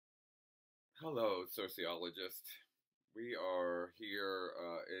Hello, sociologist. We are here.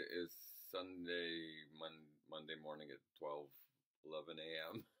 It is Monday morning at 12:11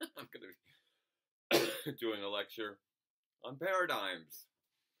 a.m. I'm going to be doing a lecture on paradigms.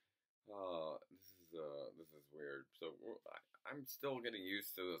 This is weird. I'm still getting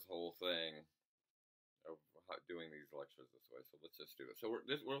used to this whole thing of doing these lectures this way. So let's just do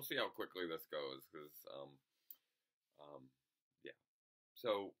this. We'll see how quickly this goes because yeah.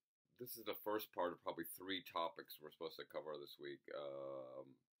 So this is the first part of probably three topics we're supposed to cover this week: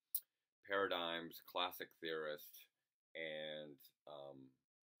 paradigms, classic theorist, and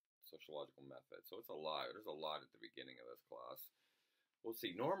sociological method. So it's a lot. There's a lot at the beginning of this class. We'll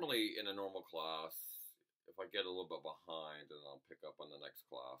see. Normally, in a normal class, if I get a little bit behind, then I'll pick up on the next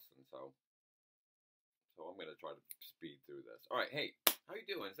class, and so I'm going to try to speed through this. All right. Hey, how you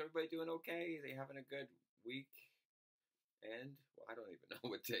doing? Is everybody doing okay? Are they having a good week? And well, I don't even know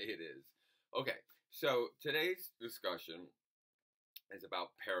what day it is. Okay, so today's discussion is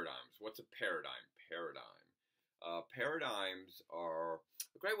about paradigms. What's a paradigm? Paradigms are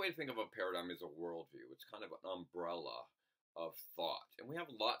a great way to think of a paradigm is a worldview. It's kind of an umbrella of thought, and we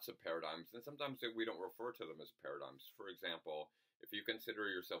have lots of paradigms, and sometimes we don't refer to them as paradigms. For example, if you consider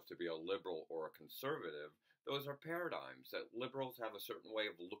yourself to be a liberal or a conservative, those are paradigms. That liberals have a certain way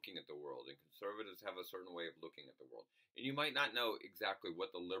of looking at the world, and conservatives have a certain way of looking at the world. And you might not know exactly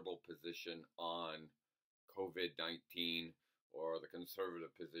what the liberal position on COVID-19 or the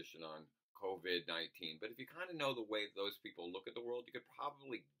conservative position on COVID-19, but if you kind of know the way those people look at the world, you could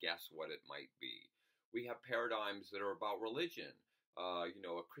probably guess what it might be. We have paradigms that are about religion, a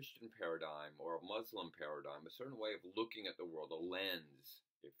Christian paradigm or a Muslim paradigm, a certain way of looking at the world, a lens,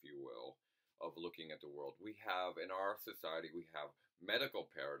 if you will, of looking at the world. We have, in our society, we have medical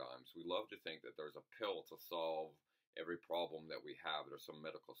paradigms. We love to think that there's a pill to solve every problem that we have. There's some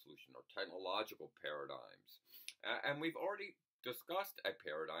medical solution, or technological paradigms. And we've already discussed a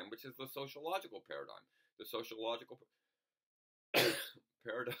paradigm, which is the sociological paradigm. The sociological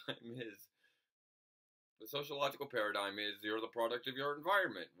paradigm is you're the product of your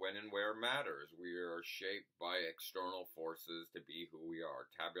environment. When and where matters. We are shaped by external forces to be who we are.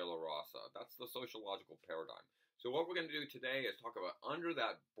 Tabula rasa. That's the sociological paradigm. So what we're going to do today is talk about under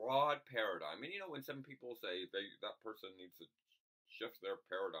that broad paradigm. And when some people say that person needs to shift their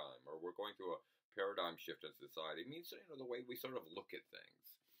paradigm, or we're going through a paradigm shift in society, it means the way we sort of look at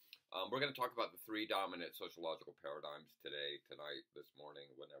things. We're going to talk about the three dominant sociological paradigms today, tonight, this morning,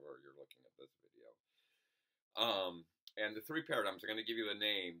 whenever you're looking at this video. And the three paradigms, I'm going to give you the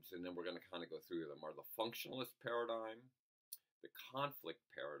names, and then we're going to kind of go through them, are the functionalist paradigm, the conflict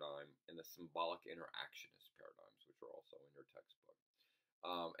paradigm, and the symbolic interactionist paradigms, which are also in your textbook.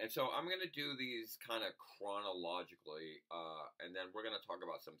 And so I'm going to do these kind of chronologically, and then we're going to talk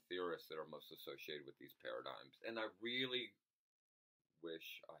about some theorists that are most associated with these paradigms. And I really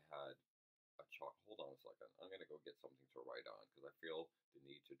wish I had a chalk. Hold on a second. I'm going to go get something to write on because I feel the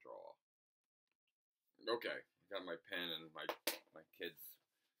need to draw. Okay, I got my pen and my kid's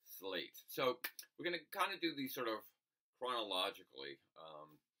slate. So we're going to kind of do these sort of chronologically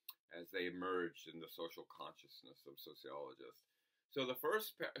as they emerged in the social consciousness of sociologists. So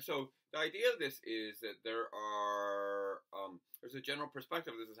the idea of this is that there's a general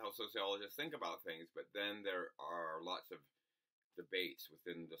perspective. This is how sociologists think about things, but then there are lots of debates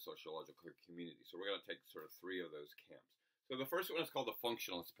within the sociological community. So we're going to take sort of three of those camps. So the first one is called the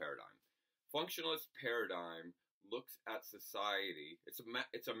functionalist paradigm. Functionalist paradigm looks at society. It's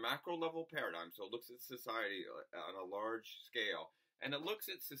a macro level paradigm, so it looks at society on a large scale, and it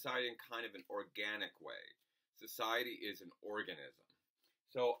looks at society in kind of an organic way. Society is an organism.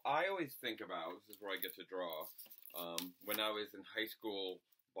 So I always think about, this is where I get to draw, when I was in high school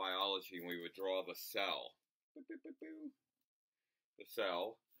biology, and we would draw the cell. The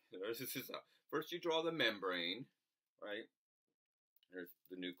cell. First you draw the membrane, right? There's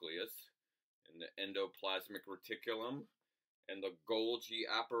the nucleus, and the endoplasmic reticulum, and the Golgi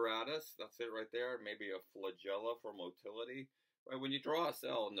apparatus. That's it right there. Maybe a flagella for motility. Right? When you draw a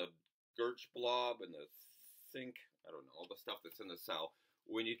cell, and the Gertz blob and the sink, I don't know, all the stuff that's in the cell.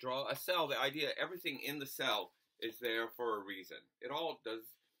 When you draw a cell, the idea, everything in the cell is there for a reason. It all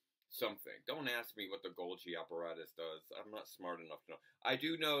does something. Don't ask me what the Golgi apparatus does. I'm not smart enough to know. I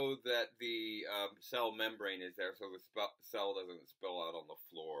do know that the cell membrane is there so the cell doesn't spill out on the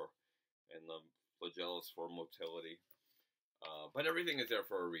floor, and the flagellus for motility. But everything is there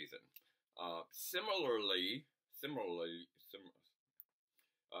for a reason.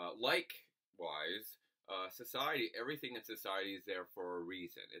 Likewise, society, everything in society is there for a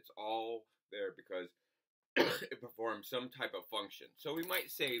reason. It's all there because it performs some type of function. So we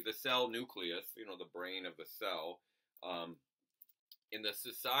might say the cell nucleus, the brain of the cell, in the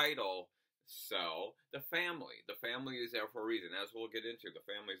societal cell, the family. The family is there for a reason. As we'll get into, the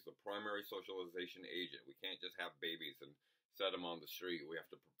family is the primary socialization agent. We can't just have babies and set them on the street. We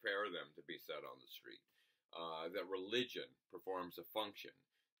have to prepare them to be set on the street. That religion performs a function.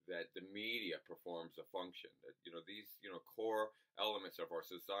 That the media performs a function. That these core elements of our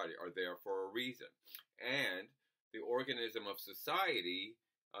society are there for a reason. And the organism of society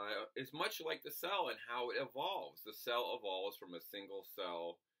is much like the cell and how it evolves. The cell evolves from a single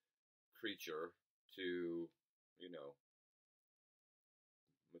cell creature to,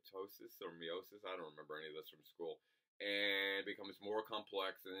 mitosis or meiosis. I don't remember any of this from school. And it becomes more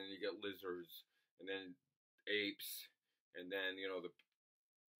complex, and then you get lizards, and then apes, and then, the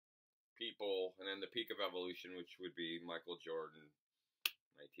people, and then the peak of evolution, which would be Michael Jordan,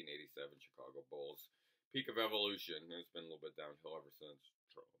 1987 Chicago Bulls. Peak of evolution, and it's been a little bit downhill ever since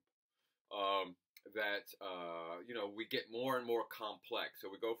Trump. We get more and more complex. So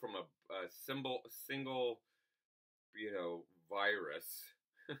we go from a single, virus.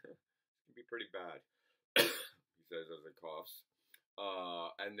 It can be pretty bad, he says as he coughs.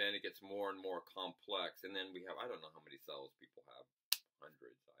 And then it gets more and more complex. And then we have, I don't know how many cells people have.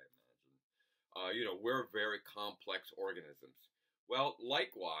 Hundreds, I imagine. We're very complex organisms. Well,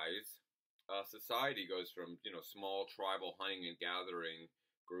 likewise, society goes from, small tribal hunting and gathering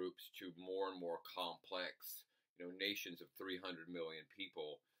groups to more and more complex, nations of 300 million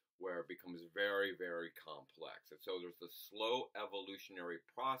people, where it becomes very, very complex. And so there's the slow evolutionary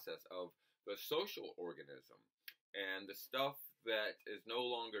process of the social organism, and the stuff that is no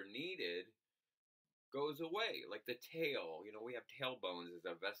longer needed goes away, like the tail. We have tail bones as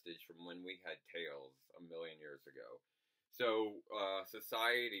a vestige from when we had tails a million years ago. So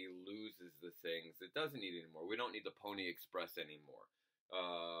society loses the things it doesn't need anymore. We don't need the Pony Express anymore.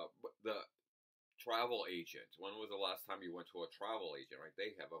 The travel agent. When was the last time you went to a travel agent, right?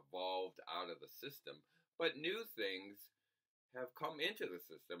 They have evolved out of the system, but new things have come into the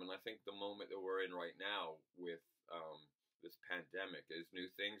system. And I think the moment that we're in right now with this pandemic is new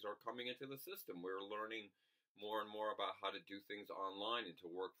things are coming into the system. We're learning more and more about how to do things online and to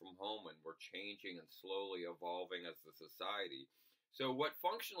work from home, and we're changing and slowly evolving as a society. So what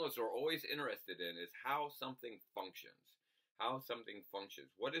functionalists are always interested in is how something functions. How something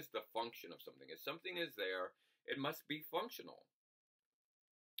functions. What is the function of something? If something is there, it must be functional.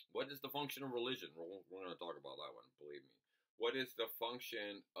 What is the function of religion? We're going to talk about that one, believe me. What is the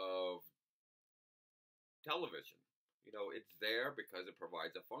function of television? It's there because it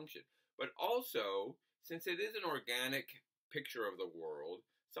provides a function. But also, since it is an organic picture of the world,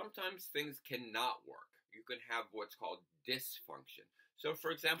 sometimes things cannot work. You can have what's called dysfunction. So, for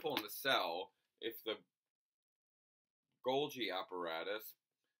example, in the cell, if the Golgi apparatus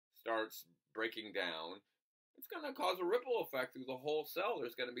starts breaking down, it's going to cause a ripple effect through the whole cell.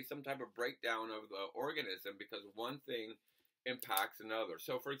 There's going to be some type of breakdown of the organism because one thing impacts another.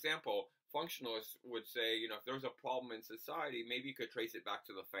 So, for example, functionalists would say, if there's a problem in society, maybe you could trace it back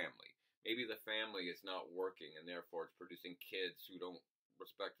to the family. Maybe the family is not working, and therefore it's producing kids who don't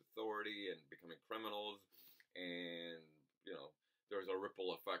respect authority and becoming criminals, and, there's a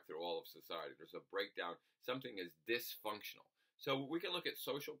ripple effect through all of society. There's a breakdown. Something is dysfunctional. So we can look at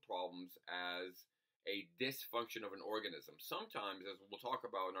social problems as a dysfunction of an organism. Sometimes, as we'll talk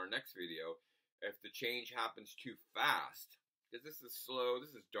about in our next video, if the change happens too fast, because this is slow,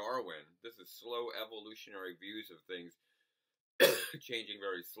 this is Darwin, this is slow evolutionary views of things changing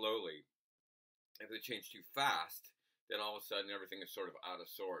very slowly. If they change too fast, then all of a sudden everything is sort of out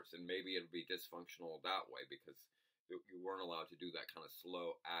of sorts, and maybe it'll be dysfunctional that way because you weren't allowed to do that kind of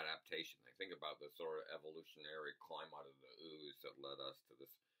slow adaptation. I think about the sort of evolutionary climb out of the ooze that led us to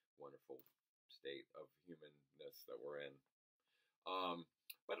this wonderful state of humanness that we're in.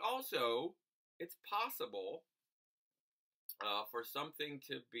 But also, it's possible for something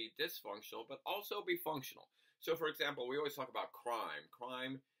to be dysfunctional, but also be functional. So, for example, we always talk about crime.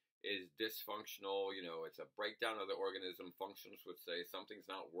 Crime is dysfunctional, it's a breakdown of the organism. Functionalists would say something's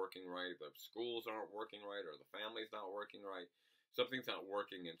not working right, the schools aren't working right, or the family's not working right. Something's not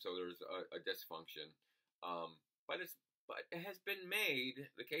working, and so there's a dysfunction. But it has been made,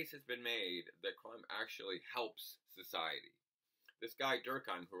 the case has been made, that crime actually helps society. This guy,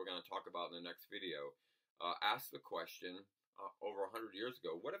 Durkheim, who we're going to talk about in the next video, asked the question over 100 years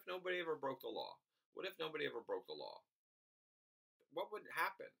ago, what if nobody ever broke the law? What if nobody ever broke the law? What would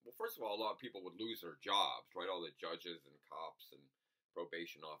happen? Well, first of all, a lot of people would lose their jobs, right? All the judges and cops and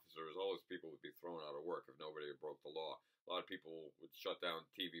probation officers, all those people would be thrown out of work if nobody broke the law. A lot of people would shut down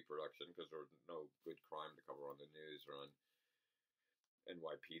TV production because there was no good crime to cover on the news or on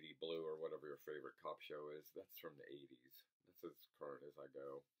NYPD Blue or whatever your favorite cop show is. That's from the 80s. That's as current as I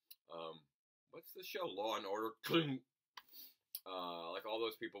go. What's the show? Law and Order. Like all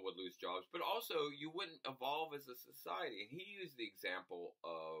those people would lose jobs, but also you wouldn't evolve as a society. And he used the example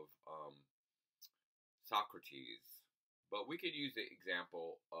of Socrates, but we could use the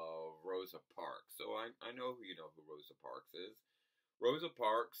example of Rosa Parks. So I know who Rosa Parks is. Rosa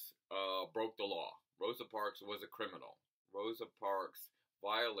Parks broke the law. Rosa Parks was a criminal. Rosa Parks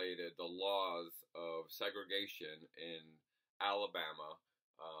violated the laws of segregation in Alabama,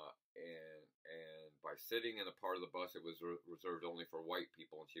 and by sitting in a part of the bus it was reserved only for white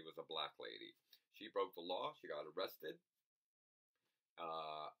people, and she was a black lady. She broke the law. She got arrested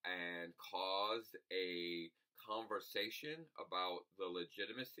and caused a conversation about the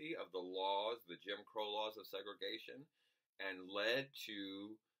legitimacy of the laws, the Jim Crow laws of segregation, and led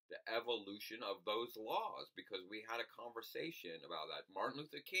to the evolution of those laws because we had a conversation about that. Martin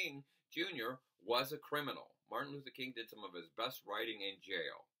Luther King Jr. was a criminal. Martin Luther King did some of his best writing in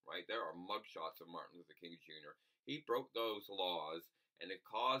jail, right? There are mugshots of Martin Luther King Jr. He broke those laws, and it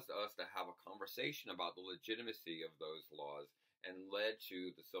caused us to have a conversation about the legitimacy of those laws and led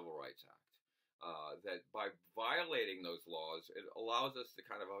to the Civil Rights Act. That by violating those laws, it allows us to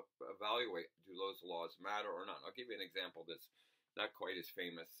kind of evaluate, do those laws matter or not? I'll give you an example that's not quite as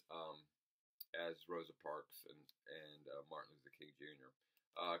famous as Rosa Parks and Martin Luther King Jr.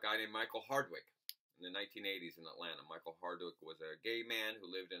 A guy named Michael Hardwick in the 1980s in Atlanta. Michael Hardwick was a gay man who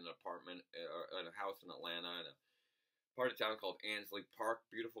lived in an apartment, in a house in Atlanta, in a part of town called Ansley Park,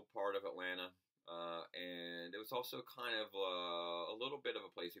 beautiful part of Atlanta. And it was also kind of a little bit of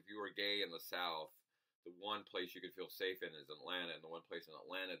a place, if you were gay in the South, the one place you could feel safe in is Atlanta, and the one place in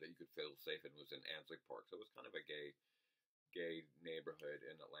Atlanta that you could feel safe in was in Ansley Park. So it was kind of a gay neighborhood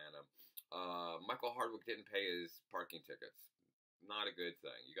in Atlanta. Michael Hardwick didn't pay his parking tickets. Not a good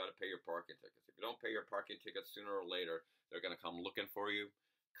thing. You got to pay your parking tickets. If you don't pay your parking tickets, sooner or later, they're going to come looking for you.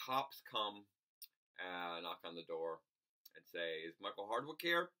 Cops come and knock on the door and say, "Is Michael Hardwick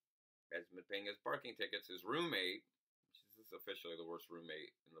here?" Hasn't been paying his parking tickets. His roommate, which is officially the worst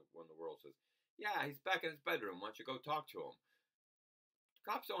roommate in the world, says, "Yeah, he's back in his bedroom. Why don't you go talk to him?"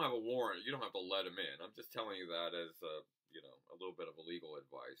 Cops don't have a warrant. You don't have to let him in. I'm just telling you that as a little bit of a legal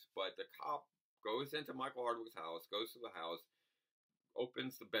advice. But the cop goes into Michael Hardwick's house, goes to the house,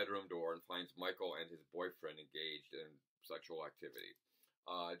 opens the bedroom door, and finds Michael and his boyfriend engaged in sexual activity.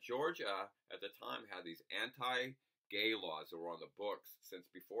 Georgia, at the time, had these anti-gay laws that were on the books since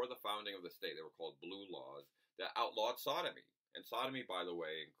before the founding of the state. They were called blue laws that outlawed sodomy. And sodomy, by the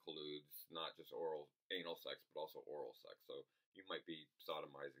way, includes not just anal sex, but also oral sex. So you might be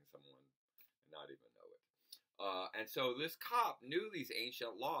sodomizing someone and not even know it. And so this cop knew these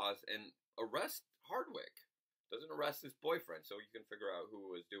ancient laws and arrests Hardwick. Doesn't arrest his boyfriend, so you can figure out who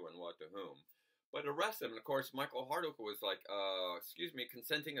was doing what to whom. But arrest him. And of course, Michael Hardwick was like, excuse me,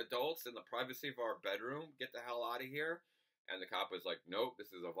 consenting adults in the privacy of our bedroom? Get the hell out of here. And the cop was like, nope,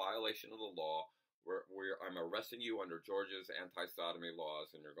 this is a violation of the law. I'm arresting you under Georgia's anti-sodomy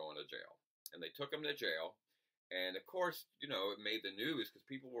laws, and you're going to jail. And they took him to jail. And of course, it made the news because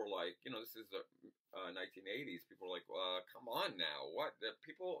people were like, this is the 1980s. People were like, come on now. What?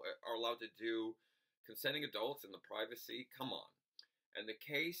 People are allowed to do consenting adults in the privacy? Come on. And the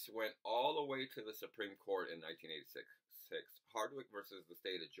case went all the way to the Supreme Court in 1986, Hardwick versus the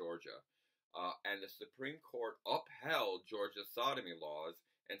state of Georgia. And the Supreme Court upheld Georgia's sodomy laws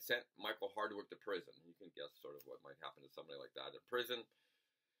and sent Michael Hardwick to prison. You can guess sort of what might happen to somebody like that in prison.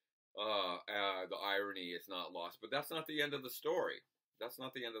 The irony is not lost, but that's not the end of the story. That's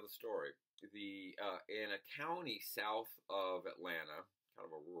not the end of the story. In a county south of Atlanta, kind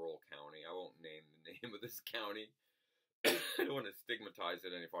of a rural county, I won't name the name of this county. I don't want to stigmatize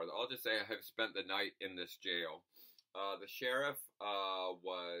it any farther. I'll just say I have spent the night in this jail. The sheriff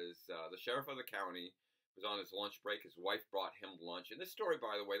the sheriff of the county was on his lunch break. His wife brought him lunch. And this story,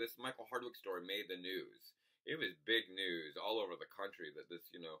 by the way, this Michael Hardwick story made the news. It was big news all over the country that this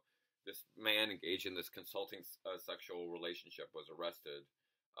man engaged in this consulting sexual relationship was arrested.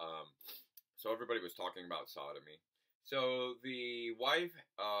 So everybody was talking about sodomy. So the wife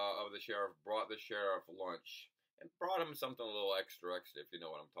of the sheriff brought the sheriff lunch and brought him something a little extra, if you know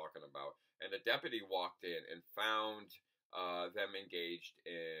what I'm talking about. And the deputy walked in and found them engaged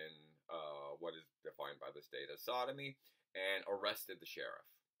in what is defined by the state as sodomy and arrested the sheriff.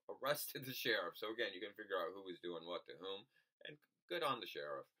 So again, you can figure out who was doing what to whom, and good on the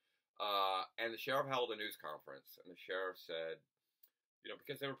sheriff. And the sheriff held a news conference, and the sheriff said,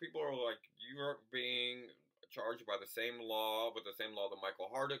 Because there were people who were like, you are being charged by the same law, with the same law that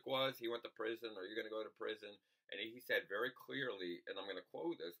Michael Hardick was. He went to prison. Are you going to go to prison? And he said very clearly, and I'm going to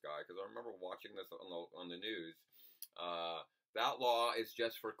quote this guy because I remember watching this on the news. That law is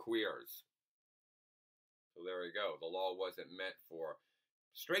just for queers. So there you go. The law wasn't meant for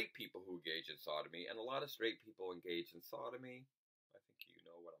straight people who engage in sodomy, and a lot of straight people engage in sodomy. I think you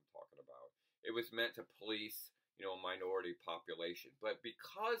know what I'm talking about. It was meant to police, a minority population. But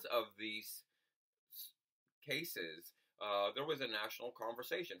because of these cases, there was a national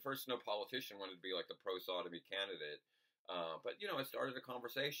conversation. First, no politician wanted to be like the pro-sodomy candidate. But, it started a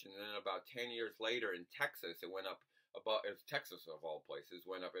conversation. And then about 10 years later in Texas, it went up Texas of all places,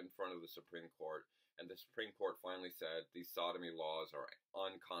 went up in front of the Supreme Court. And the Supreme Court finally said these sodomy laws are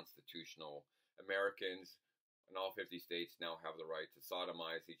unconstitutional. Americans in all 50 states now have the right to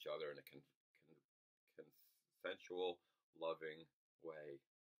sodomize each other in a consensual, loving way.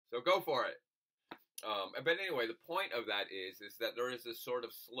 So go for it. But anyway, the point of that is that there is this sort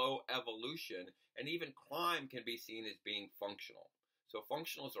of slow evolution, and even crime can be seen as being functional. So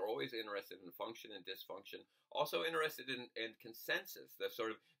functionalists are always interested in function and dysfunction, also interested in consensus, the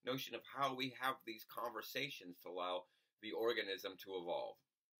sort of notion of how we have these conversations to allow the organism to evolve.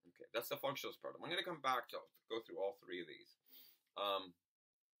 Okay, that's the functionalist paradigm. I'm going to come back to go through all three of these.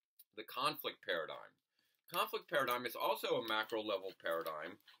 The conflict paradigm. Conflict paradigm is also a macro level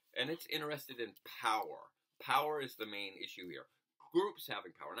paradigm, and it's interested in power. Power is the main issue here. Groups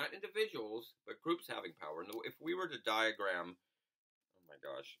having power, not individuals, but groups having power. And if we were to diagram, oh my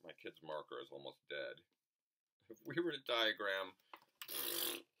gosh, my kid's marker is almost dead. If we were to diagram,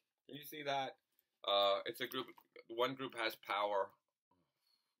 can you see that? It's a group. One group has power.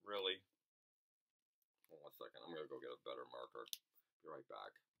 Really? Hold on 1 second. I'm going to go get a better marker. Be right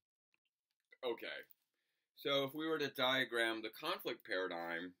back. Okay. So if we were to diagram the conflict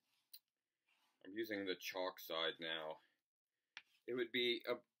paradigm, I'm using the chalk side now, it would be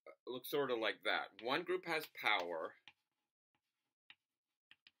look sort of like that. One group has power,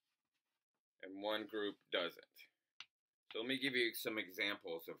 and one group doesn't. So let me give you some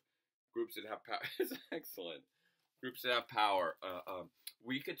examples of groups that have power. It's excellent. Groups that have power.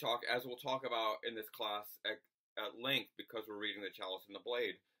 We could talk, as we'll talk about in this class at length, because we're reading The Chalice and the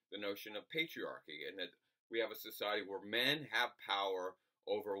Blade, the notion of patriarchy, and that we have a society where men have power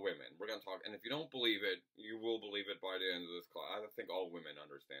over women. We're going to talk, and if you don't believe it, you will believe it by the end of this class. I think all women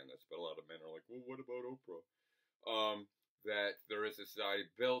understand this, but a lot of men are like, well, what about Oprah? That there is a society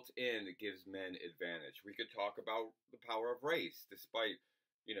built in that gives men advantage. We could talk about the power of race. Despite,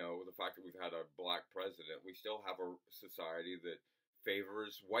 the fact that we've had a black president, we still have a society that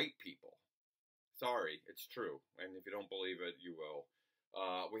favors white people. Sorry, it's true. And if you don't believe it, you will.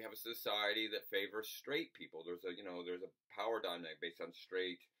 We have a society that favors straight people. There's a power dynamic based on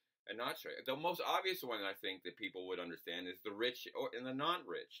straight and not straight. The most obvious one I think that people would understand is the rich and the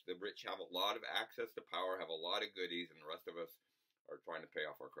non-rich. The rich have a lot of access to power, have a lot of goodies, and the rest of us are trying to pay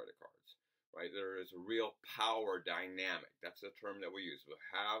off our credit cards. Right? There is a real power dynamic. That's the term that we use, the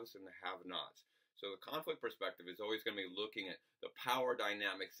haves and the have-nots. So the conflict perspective is always going to be looking at the power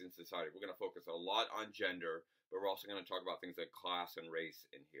dynamics in society. We're going to focus a lot on gender, but we're also going to talk about things like class and race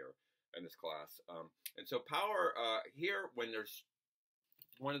in this class. And so power here, when there's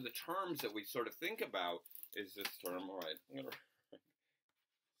one of the terms that we sort of think about is this term. All right, I'm going to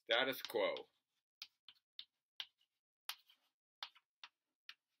status quo.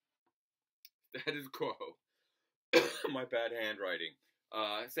 Status quo. My bad handwriting.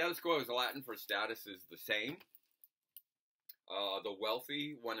 Status quo is Latin for status is the same. The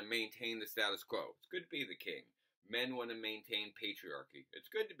wealthy want to maintain the status quo. It's good to be the king. Men want to maintain patriarchy. It's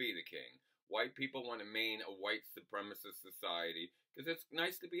good to be the king. White people want to maintain a white supremacist society because it's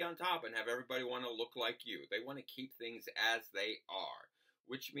nice to be on top and have everybody want to look like you. They want to keep things as they are,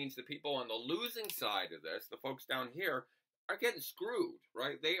 which means the people on the losing side of this, the folks down here, are getting screwed,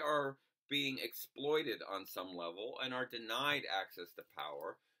 right? They are being exploited on some level and are denied access to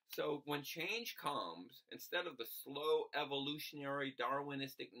power. So when change comes, instead of the slow evolutionary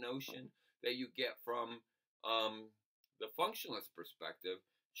Darwinistic notion that you get from the functionalist perspective,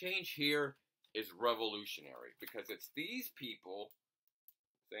 change here is revolutionary because it's these people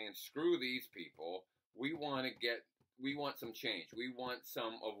saying, screw these people. We want some change. We want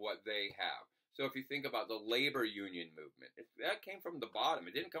some of what they have. So if you think about the labor union movement, that came from the bottom.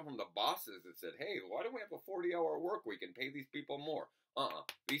 It didn't come from the bosses that said, hey, why don't we have a 40-hour work week and pay these people more?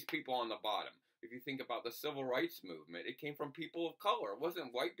 These people on the bottom. If you think about the civil rights movement, it came from people of color. It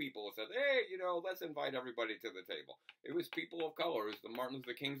wasn't white people who said, hey, let's invite everybody to the table. It was people of color. It was the Martin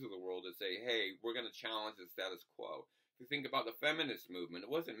Luther Kings of the world that say, hey, we're going to challenge the status quo. If you think about the feminist movement, it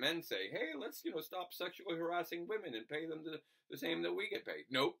wasn't men saying, hey, let's, stop sexually harassing women and pay them the same that we get paid.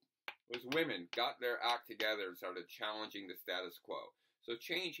 Nope. It was women got their act together and started challenging the status quo. So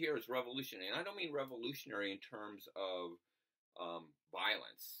change here is revolutionary. And I don't mean revolutionary in terms of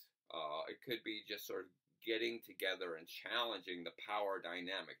violence. It could be just sort of getting together and challenging the power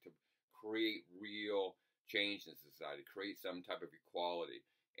dynamic to create real change in society, create some type of equality.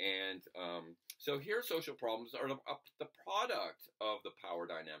 And so here, social problems are the product of the power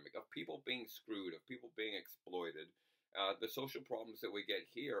dynamic, of people being screwed, of people being exploited. The social problems that we get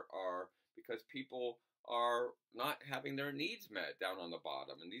here are because people are not having their needs met down on the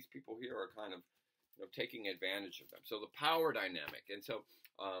bottom. And these people here are kind of taking advantage of them. So the power dynamic. And so,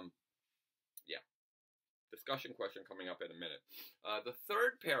 yeah, discussion question coming up in a minute. The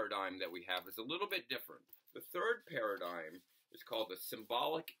third paradigm that we have is a little bit different. The third paradigm is called the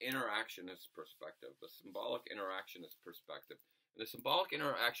symbolic interactionist perspective. The symbolic interactionist perspective. And the symbolic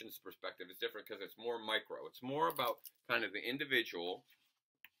interactionist perspective is different because it's more micro. It's more about kind of the individual.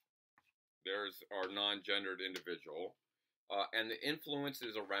 There's our non-gendered individual, and the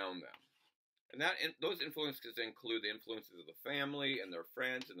influences around them. And those influences include the influences of the family and their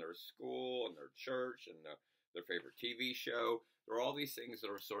friends and their school and their church and their favorite TV show. There are all these things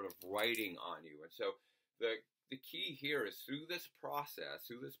that are sort of writing on you. And so the key here is through this process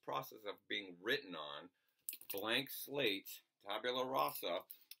of being written on, blank slate, tabula rasa,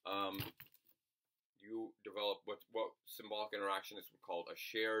 you develop what symbolic interactionists would call a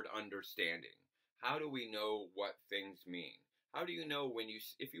shared understanding. How do we know what things mean? How do you know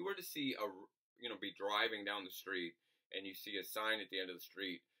if you were to see be driving down the street and you see a sign at the end of the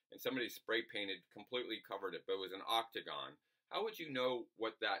street and somebody spray painted, completely covered it, but it was an octagon, how would you know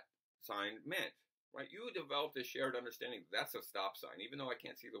what that sign meant, right? You developed a shared understanding. That's a stop sign. Even though I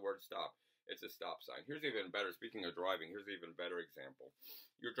can't see the word stop, it's a stop sign. Here's even better. Speaking of driving, here's an even better example.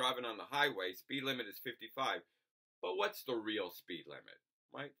 You're driving on the highway. Speed limit is 55. But what's the real speed limit?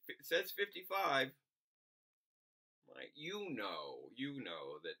 Right? It says 55. Right? You know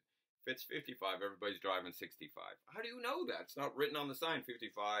that if it's 55, everybody's driving 65. How do you know that? It's not written on the sign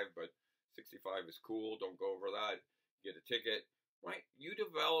 55, but 65 is cool. Don't go over that. Get a ticket. Right? You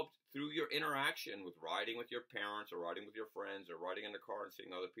developed through your interaction with riding with your parents or riding with your friends or riding in the car and seeing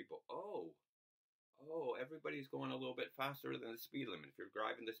other people. Oh, everybody's going a little bit faster than the speed limit. If you're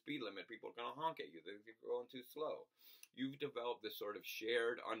driving the speed limit, people are going to honk at you. They're going too slow. You've developed this sort of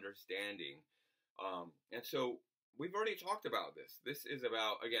shared understanding. And so we've already talked about this. This is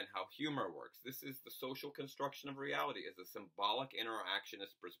about, again, how humor works. This is the social construction of reality as a symbolic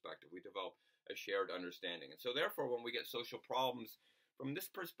interactionist perspective. We develop a shared understanding. And so therefore, when we get social problems from this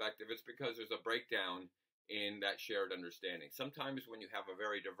perspective, it's because there's a breakdown in that shared understanding. Sometimes when you have a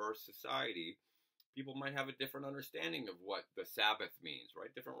very diverse society, people might have a different understanding of what the Sabbath means,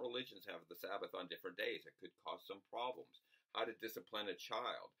 right? Different religions have the Sabbath on different days. It could cause some problems. How to discipline a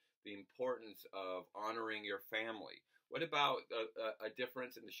child. The importance of honoring your family. What about a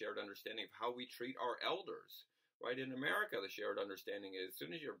difference in the shared understanding of how we treat our elders? Right? In America, the shared understanding is as soon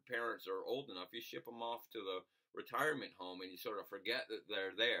as your parents are old enough, you ship them off to the retirement home and you sort of forget that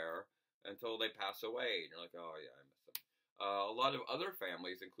they're there until they pass away. And you're like, oh, yeah, I miss them. A lot of other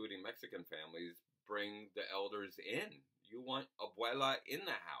families, including Mexican families, bring the elders in. You want abuela in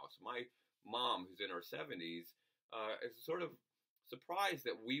the house. My mom, who's in her 70s, is sort of surprised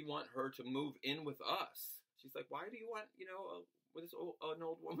that we want her to move in with us. She's like, why do you want, an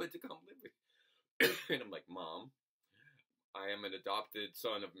old woman to come live with you? And I'm like, Mom, I am an adopted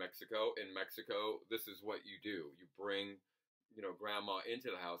son of Mexico. In Mexico, this is what you do. You bring, grandma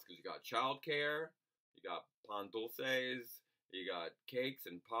into the house because you got childcare, you got pan dulces, you got cakes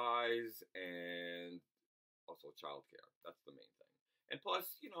and pies, and also childcare. That's the main thing. And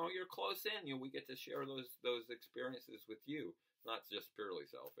plus, you're close in. We get to share those experiences with you. Not just purely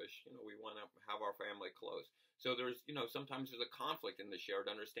selfish. We want to have our family close. So there's, sometimes there's a conflict in the shared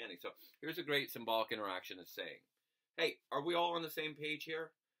understanding. So here's a great symbolic interaction of saying, hey, are we all on the same page here?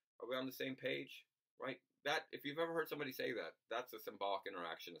 Are we on the same page? Right? That, if you've ever heard somebody say that, that's a symbolic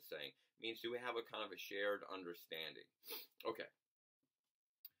interaction of saying. It means, do we have a kind of a shared understanding? Okay.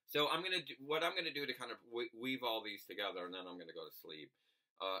 So what I'm going to do to kind of weave all these together, and then I'm going to go to sleep,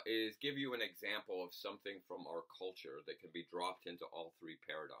 is give you an example of something from our culture that can be dropped into all three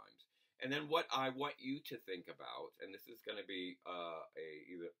paradigms. And then what I want you to think about, and this is going to be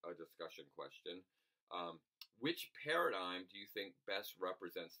either a discussion question, which paradigm do you think best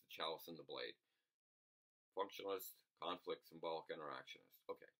represents the chalice and the blade? Functionalist, conflict, symbolic, interactionist.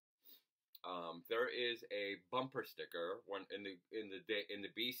 Okay. There is a bumper sticker in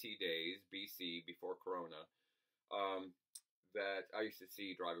the BC days, BC before Corona. that I used to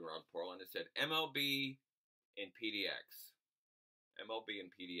see driving around Portland. It said MLB and PDX. MLB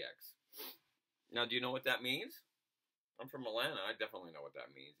and PDX. Now, do you know what that means? I'm from Atlanta. I definitely know what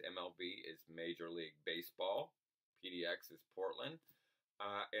that means. MLB is Major League Baseball. PDX is Portland.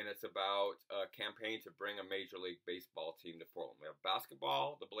 And it's about a campaign to bring a Major League Baseball team to Portland. We have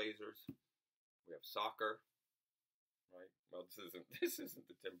basketball, the Blazers. We have soccer, right? Well, this isn't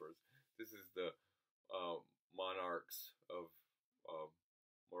the Timbers. This is the Monarchs of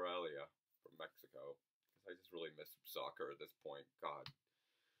Morelia from Mexico. Because I just really miss soccer at this point. God,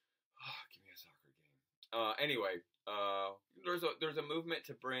 give me a soccer game. Anyway, there's a movement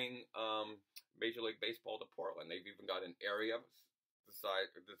to bring Major League Baseball to Portland. They've even got an area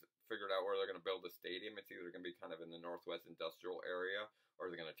figured out where they're going to build a stadium. It's either going to be kind of in the Northwest Industrial area, or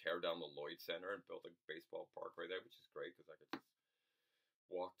they're going to tear down the Lloyd Center and build a baseball park right there, which is great because I could just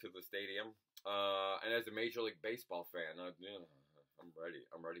walk to the stadium. And as a Major League Baseball fan, I'm ready.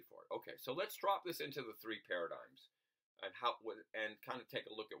 I'm ready for it. Okay, so let's drop this into the three paradigms and kind of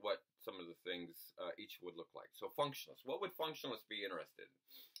take a look at what some of the things each would look like. So functionalists. What would functionalists be interested in?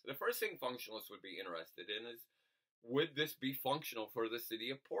 The first thing functionalists would be interested in is, would this be functional for the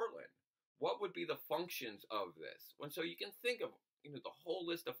city of Portland? What would be the functions of this? And so you can think of the whole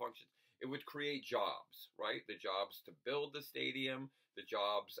list of functions. It would create jobs, right? The jobs to build the stadium, the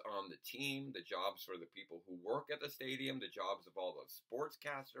jobs on the team, the jobs for the people who work at the stadium, the jobs of all the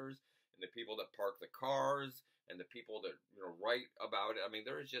sportscasters, and the people that park the cars, and the people that write about it. I mean,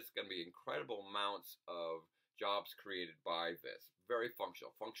 there is just going to be incredible amounts of jobs created by this. Very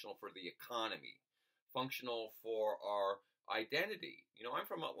functional. Functional for the economy. Functional for our identity. I'm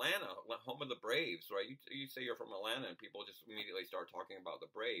from Atlanta, home of the Braves, right? You say you're from Atlanta and people just immediately start talking about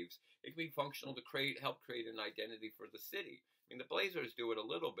the Braves. It can be functional to help create an identity for the city. I mean, the Blazers do it a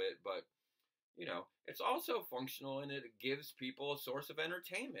little bit, but it's also functional and it gives people a source of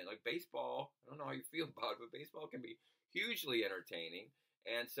entertainment. Like baseball, I don't know how you feel about it, but baseball can be hugely entertaining.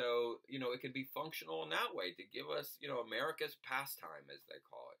 And so, it can be functional in that way to give us, America's pastime, as they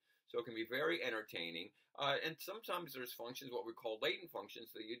call it. So it can be very entertaining. And sometimes there's functions, what we call latent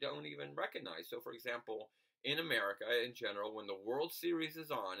functions, that you don't even recognize. So, for example, in America in general, when the World Series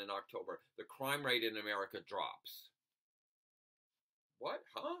is on in October, the crime rate in America drops. What?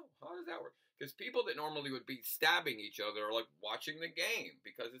 Huh? How does that work? Because people that normally would be stabbing each other are like watching the game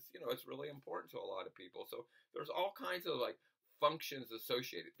because it's really important to a lot of people. So there's all kinds of functions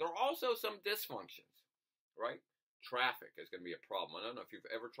associated. There are also some dysfunctions, right? Traffic is going to be a problem. I don't know if you've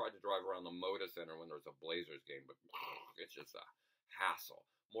ever tried to drive around the Moda Center when there's a Blazers game, but it's just a hassle.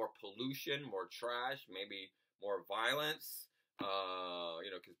 More pollution, more trash, maybe more violence,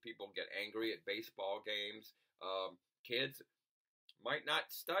 because people get angry at baseball games. Kids might not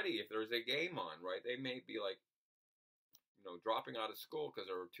study if there's a game on, right? They may be dropping out of school because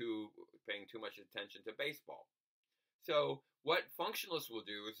they're paying too much attention to baseball. So what functionalists will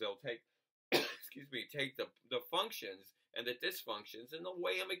do is they'll take take the functions and the dysfunctions and they'll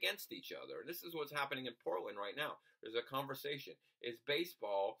weigh them against each other. And this is what's happening in Portland right now. There's a conversation. Is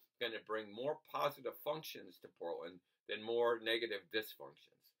baseball going to bring more positive functions to Portland than more negative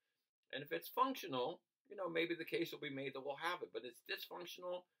dysfunctions? And if it's functional, maybe the case will be made that we'll have it. But it's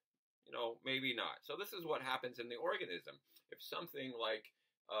dysfunctional, maybe not. So this is what happens in the organism. If something like,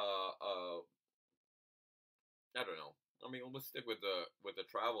 I don't know. I mean, let's stick with the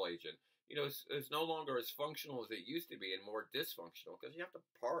travel agent. It's no longer as functional as it used to be and more dysfunctional because you have to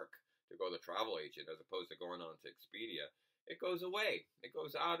park to go to the travel agent as opposed to going on to Expedia. It goes away. It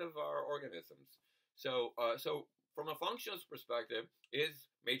goes out of our organisms. So from a functionalist perspective,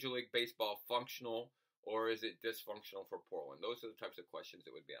 is Major League Baseball functional or is it dysfunctional for Portland? Those are the types of questions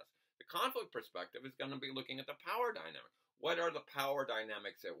that would be asked. The conflict perspective is going to be looking at the power dynamic. What are the power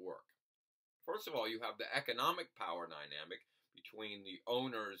dynamics at work? First of all, you have the economic power dynamic between the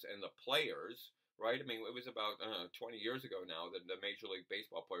owners and the players, right? I mean, it was about 20 years ago now that the Major League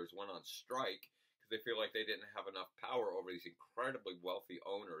Baseball players went on strike because they feel like they didn't have enough power over these incredibly wealthy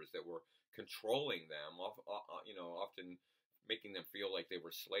owners that were controlling them, often making them feel like they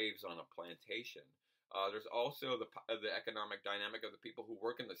were slaves on a plantation. There's also the economic dynamic of the people who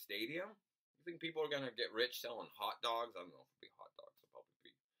work in the stadium. You think people are going to get rich selling hot dogs? I don't know if it'll be hot dogs. It'll probably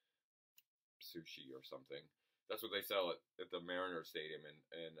be sushi or something. That's what they sell at the Mariners Stadium in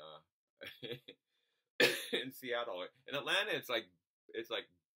in Seattle. In Atlanta, it's like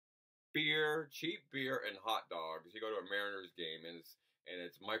beer, cheap beer, and hot dogs. You go to a Mariners game and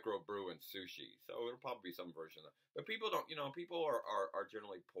it's microbrew and sushi. So it'll probably be some version of that. But people don't, people are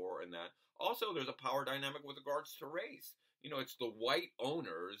generally poor in that. Also, there's a power dynamic with regards to race. It's the white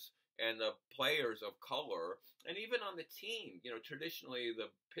owners and the players of color, and even on the team. Traditionally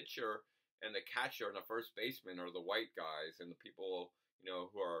the pitcher and the catcher and the first baseman are the white guys, and the people,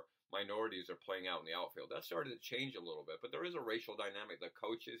 who are minorities are playing out in the outfield. That started to change a little bit, but there is a racial dynamic. The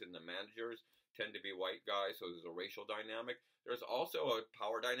coaches and the managers tend to be white guys, so there's a racial dynamic. There's also a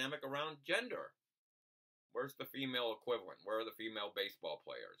power dynamic around gender. Where's the female equivalent? Where are the female baseball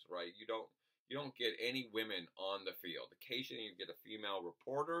players, right? You don't get any women on the field. Occasionally you get a female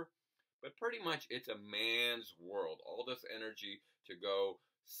reporter, but pretty much it's a man's world. All this energy to go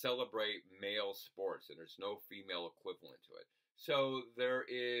celebrate male sports, and there's no female equivalent to it. So there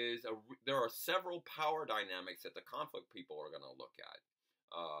are several power dynamics that the conflict people are going to look at.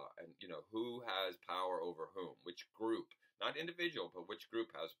 And who has power over whom, which group, not individual, but which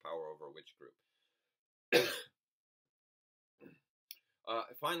group has power over which group.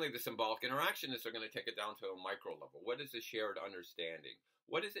 Finally, the symbolic interactionists are going to take it down to a micro level. What is the shared understanding?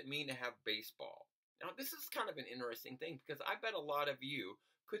 What does it mean to have baseball? Now, this is kind of an interesting thing, because I bet a lot of you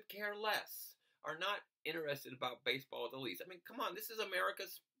could care less, are not interested about baseball at the least. I mean, come on, this is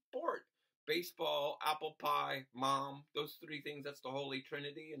America's sport. Baseball, apple pie, mom, those three things, that's the holy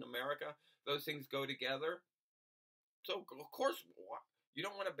trinity in America. Those things go together. So, of course, you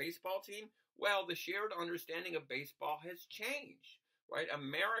don't want a baseball team? Well, the shared understanding of baseball has changed, right?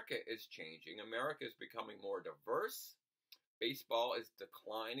 America is changing. America is becoming more diverse. Baseball is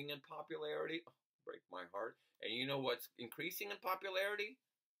declining in popularity. Oh, break my heart. And you know what's increasing in popularity?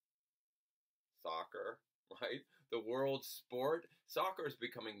 Soccer, right? The world sport. Soccer is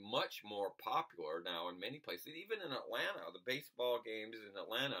becoming much more popular now in many places. Even in Atlanta, the baseball games in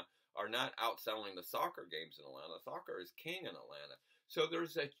Atlanta are not outselling the soccer games in Atlanta. Soccer is king in Atlanta. So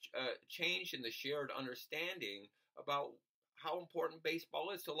there's a change in the shared understanding about how important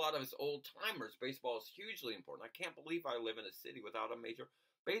baseball is to a lot of us old timers. Baseball is hugely important. I can't believe I live in a city without a major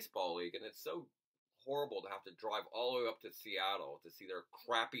baseball league, and it's so horrible to have to drive all the way up to Seattle to see their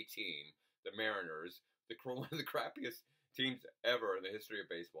crappy team, the Mariners, one of the crappiest teams ever in the history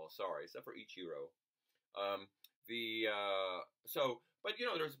of baseball. Sorry, except for Ichiro. But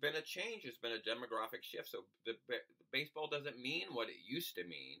there's been a change. There's been a demographic shift. So the baseball doesn't mean what it used to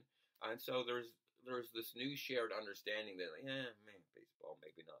mean, and so there's this new shared understanding that, baseball,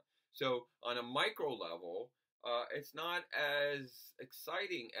 maybe not. So on a micro level, it's not as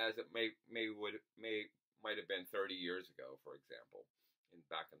exciting as it might have been 30 years ago, for example,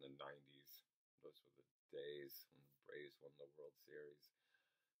 back in the 90s. Those were the days when the Braves won the World Series.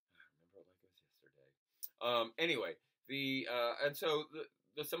 I remember it like it was yesterday. Anyway, so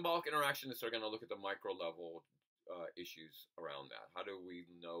the symbolic interactionists are going to look at the micro level issues around that. How do we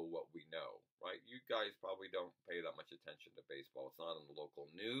know what we know, right? You guys probably don't pay that much attention to baseball. It's not in the local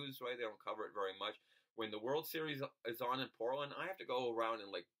news, right? They don't cover it very much. When the World Series is on in Portland, I have to go around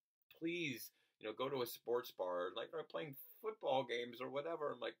and please, go to a sports bar, they're playing football games or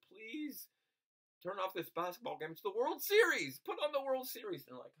whatever. I'm like, please turn off this basketball game. It's the World Series. Put on the World Series.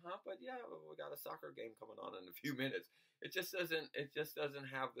 And they're like, huh? But yeah, we got a soccer game coming on in a few minutes. It just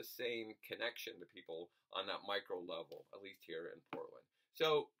doesn't have the same connection to people on that micro level, at least here in Portland.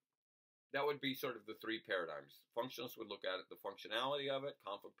 So that would be sort of the three paradigms. Functionalists would look at the functionality of it.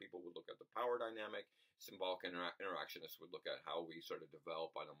 Conflict people would look at the power dynamic. Symbolic interactionists would look at how we sort of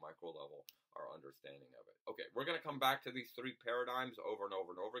develop on a micro level our understanding of it. Okay, we're going to come back to these three paradigms over and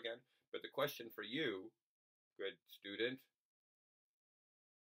over and over again. But the question for you, good student,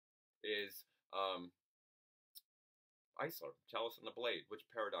 is Eisler, Chalice and the Blade. Which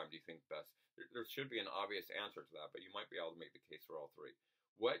paradigm do you think best? There should be an obvious answer to that, but you might be able to make the case for all three.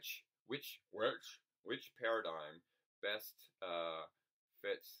 Which paradigm best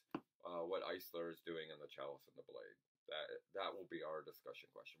fits what Eisler is doing in the Chalice and the Blade? That will be our discussion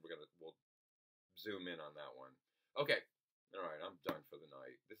question. We'll zoom in on that one. Okay. All right, I'm done for the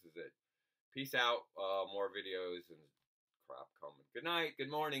night. This is it. Peace out. More videos and crap coming. Good night, good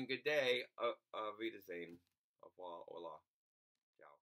morning, good day. Auf Wiedersehen. Au revoir, hola.